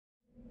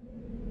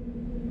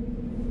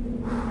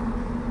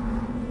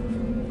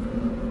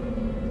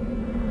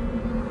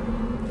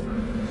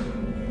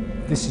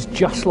This is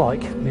just like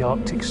the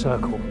Arctic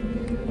Circle,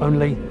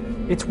 only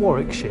it's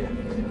Warwickshire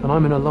and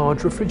I'm in a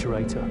large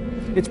refrigerator.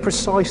 It's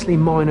precisely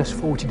minus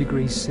 40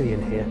 degrees C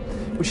in here,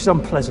 which is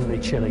unpleasantly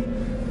chilly,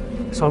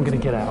 so I'm going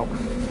to get out.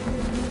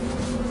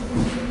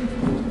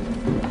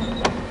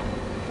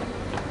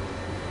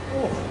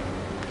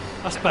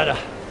 Oh, that's better.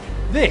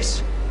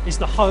 This is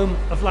the home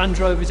of Land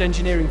Rover's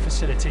engineering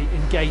facility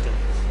in Gaydon,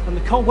 and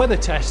the cold weather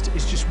test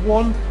is just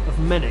one of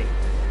many.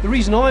 The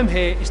reason I'm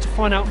here is to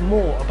find out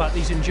more about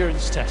these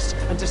endurance tests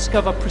and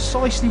discover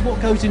precisely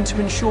what goes into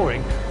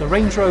ensuring the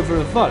Range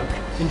Rover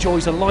Evoque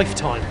enjoys a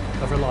lifetime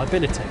of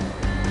reliability.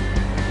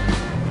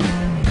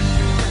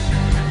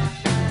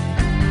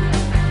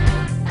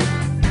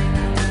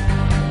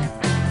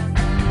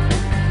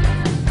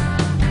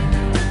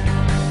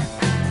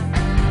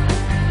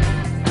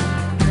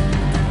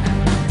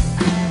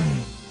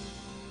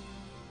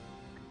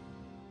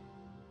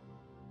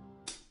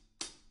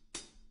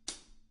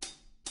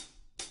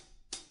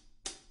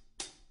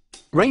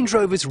 Range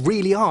Rovers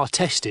really are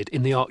tested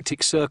in the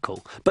Arctic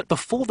Circle, but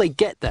before they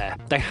get there,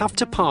 they have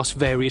to pass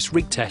various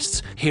rig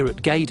tests here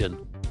at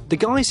Gaydon. The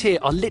guys here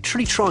are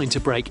literally trying to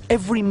break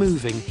every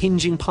moving,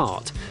 hinging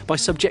part by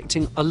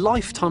subjecting a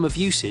lifetime of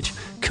usage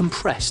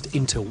compressed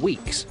into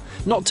weeks,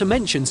 not to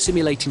mention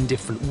simulating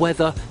different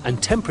weather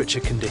and temperature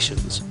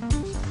conditions.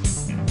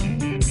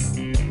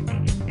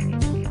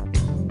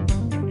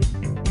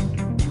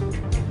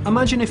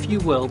 Imagine, if you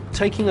will,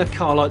 taking a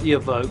car like the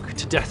Evoque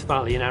to Death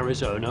Valley in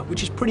Arizona,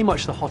 which is pretty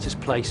much the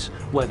hottest place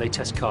where they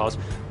test cars,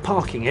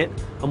 parking it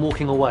and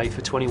walking away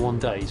for 21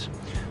 days.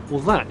 Well,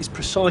 that is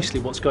precisely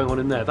what's going on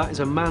in there. That is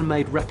a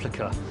man-made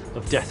replica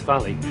of Death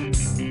Valley.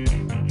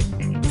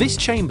 This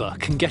chamber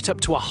can get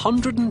up to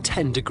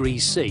 110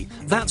 degrees C.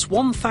 That's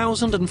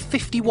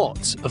 1050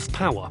 watts of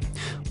power.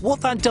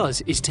 What that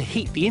does is to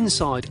heat the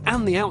inside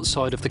and the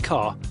outside of the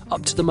car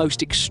up to the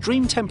most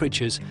extreme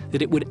temperatures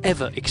that it would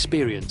ever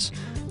experience.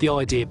 The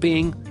idea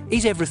being,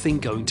 is everything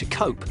going to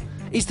cope?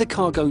 Is the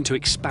car going to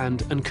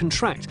expand and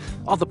contract?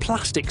 Are the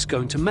plastics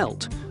going to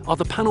melt? Are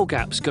the panel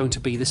gaps going to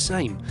be the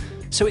same?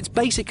 So it's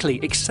basically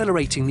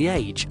accelerating the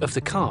age of the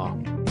car.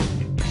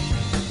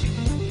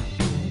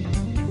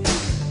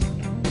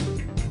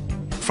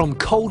 From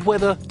cold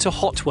weather to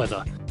hot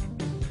weather,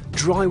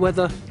 dry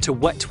weather to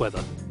wet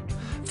weather,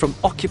 from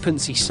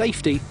occupancy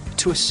safety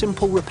to a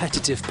simple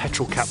repetitive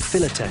petrol cap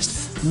filler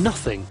test,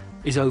 nothing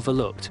is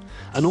overlooked,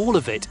 and all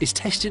of it is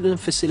tested in a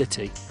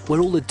facility where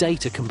all the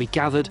data can be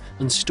gathered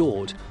and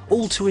stored,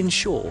 all to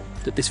ensure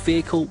that this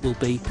vehicle will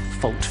be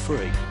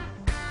fault-free.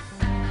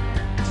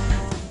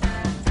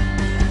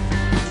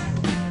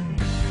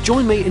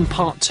 Join me in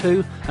part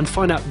 2 and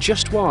find out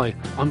just why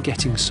I'm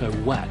getting so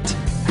wet.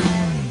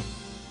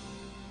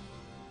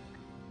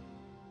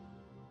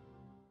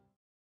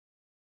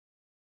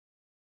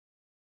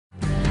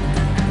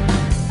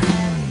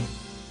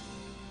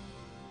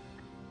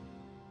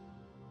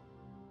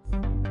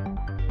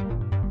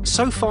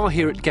 So far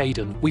here at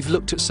Gaydon, we've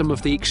looked at some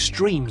of the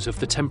extremes of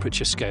the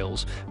temperature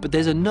scales, but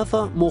there's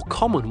another, more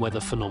common weather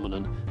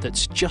phenomenon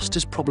that's just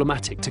as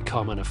problematic to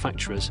car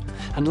manufacturers,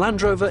 and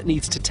Land Rover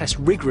needs to test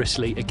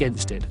rigorously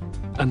against it,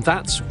 and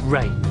that's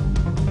rain.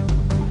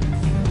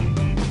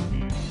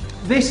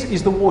 This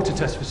is the water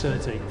test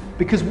facility,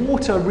 because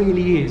water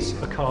really is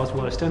a car's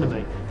worst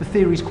enemy. The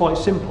theory is quite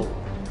simple.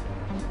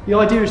 The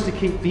idea is to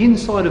keep the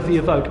inside of the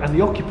Evoque and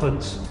the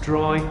occupants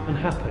dry and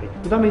happy,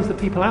 but that means that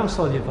people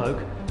outside the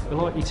Evoque are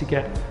likely to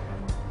get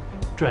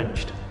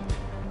drenched,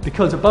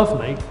 because above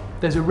me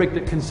there's a rig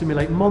that can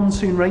simulate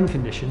monsoon rain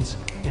conditions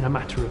in a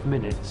matter of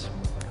minutes.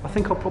 I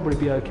think I'll probably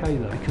be okay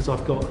though, because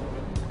I've got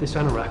this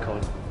anorak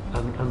on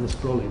and this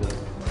brolly though.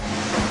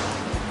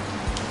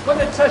 When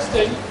they're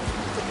testing,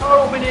 the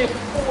car will be here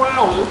for 4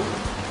 hours,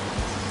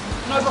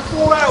 and over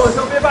 4 hours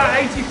there'll be about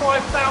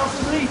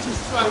 85,000 litres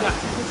thrown at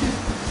it, which is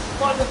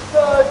like the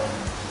third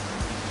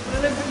of an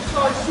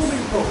Olympic-sized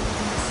swimming pool.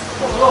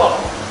 Not a lot.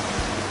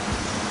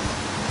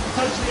 It's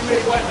actually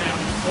really wet now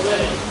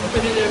already. I've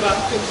been in there about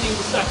 15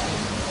 seconds.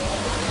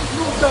 It's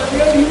also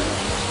the only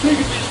rig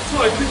of its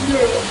type in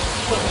Europe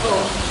that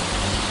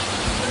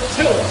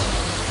tilts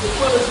as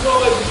well as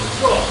rise and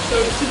drop, so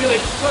it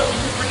simulates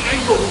totally different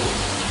angles,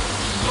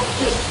 not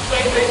just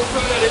they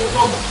throw at it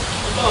from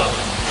above.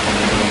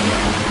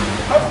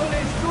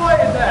 Hopefully it's dry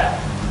in there.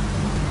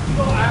 It's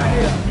not out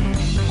here.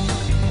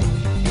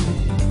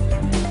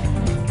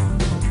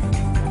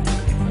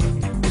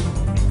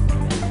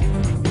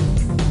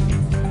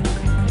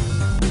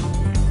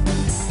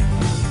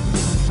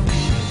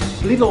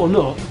 Believe it or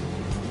not,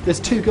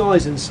 there's 2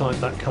 guys inside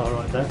that car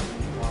right there.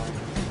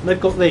 And they've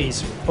got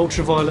these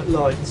ultraviolet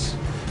lights,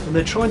 and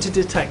they're trying to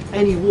detect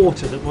any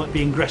water that might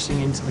be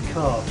ingressing into the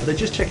car. They're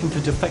just checking for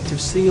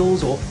defective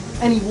seals or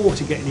any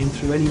water getting in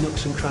through any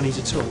nooks and crannies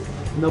at all.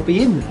 And they'll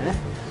be in there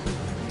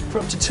for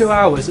up to 2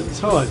 hours at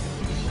a time,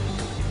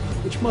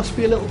 which must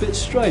be a little bit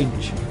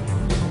strange.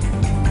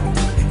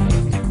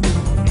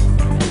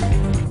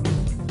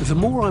 The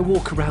more I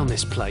walk around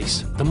this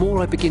place, the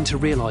more I begin to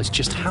realise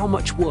just how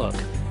much work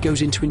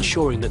goes into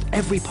ensuring that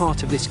every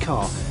part of this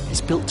car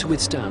is built to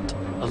withstand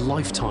a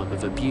lifetime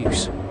of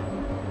abuse. A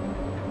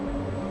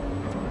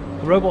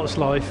robot's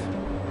life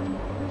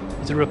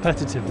is a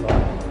repetitive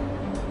life.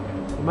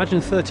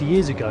 Imagine 30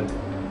 years ago,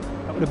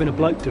 that would have been a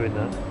bloke doing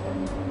that.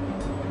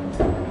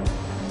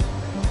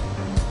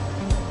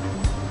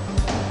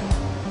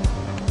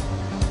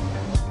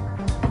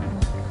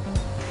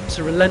 It's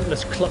a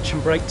relentless clutch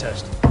and brake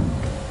test.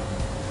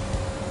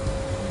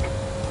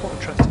 Quite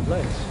attractive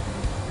legs.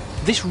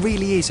 This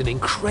really is an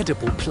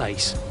incredible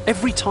place.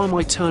 Every time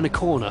I turn a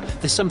corner,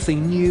 there's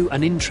something new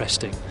and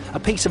interesting. A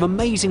piece of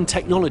amazing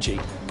technology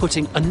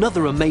putting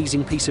another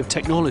amazing piece of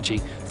technology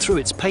through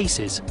its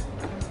paces.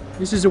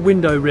 This is a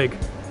window rig.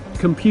 The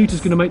computer's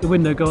going to make the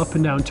window go up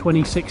and down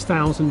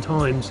 26,000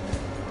 times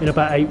in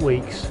about 8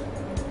 weeks.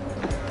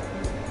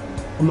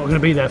 I'm not going to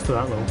be there for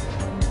that long.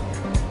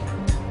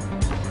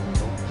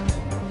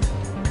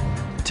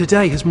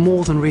 Today has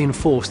more than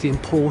reinforced the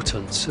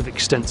importance of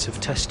extensive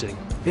testing.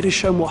 It has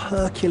shown what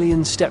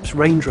Herculean steps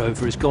Range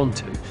Rover has gone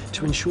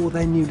to ensure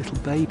their new little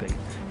baby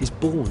is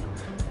born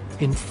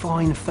in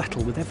fine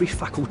fettle with every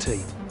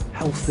faculty,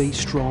 healthy,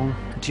 strong,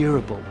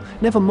 durable.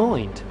 Never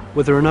mind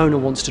whether an owner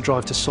wants to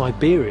drive to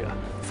Siberia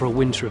for a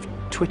winter of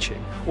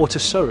twitching or to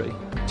Surrey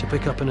to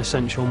pick up an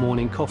essential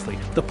morning coffee.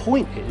 The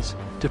point is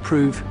to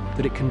prove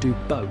that it can do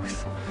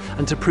both,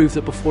 and to prove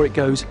that before it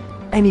goes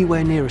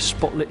anywhere near a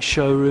spotlit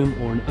showroom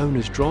or an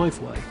owner's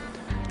driveway,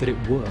 that it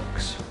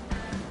works,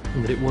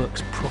 and that it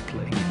works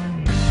properly.